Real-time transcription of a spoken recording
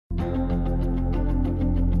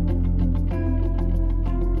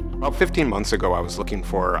About 15 months ago, I was looking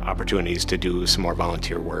for opportunities to do some more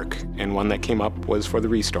volunteer work, and one that came up was for the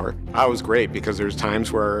ReStore. It was great because there's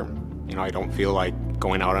times where, I don't feel like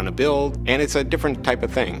going out on a build, and it's a different type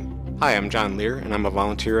of thing. Hi, I'm John Leier, and I'm a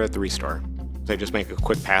volunteer at the ReStore. I just make a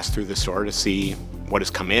quick pass through the store to see what has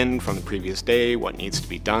come in from the previous day, what needs to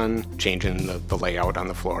be done, changing the layout on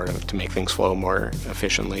the floor to make things flow more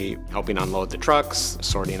efficiently, helping unload the trucks,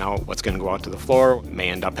 sorting out what's going to go out to the floor, may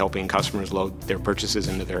end up helping customers load their purchases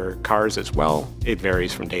into their cars as well. It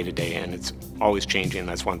varies from day to day, and it's always changing.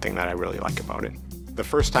 That's one thing that I really like about it. The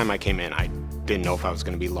first time I came in, I didn't know if I was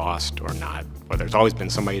going to be lost or not. But there's always been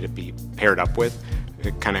somebody to be paired up with.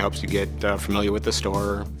 It kind of helps you get familiar with the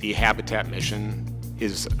store. The Habitat mission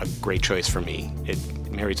is a great choice for me. It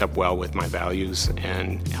marries up well with my values,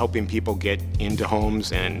 and helping people get into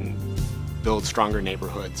homes and build stronger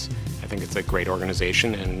neighborhoods. I think it's a great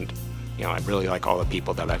organization, and I really like all the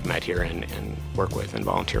people that I've met here and work with and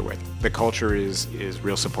volunteer with. The culture is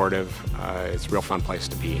real supportive. It's a real fun place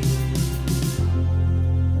to be.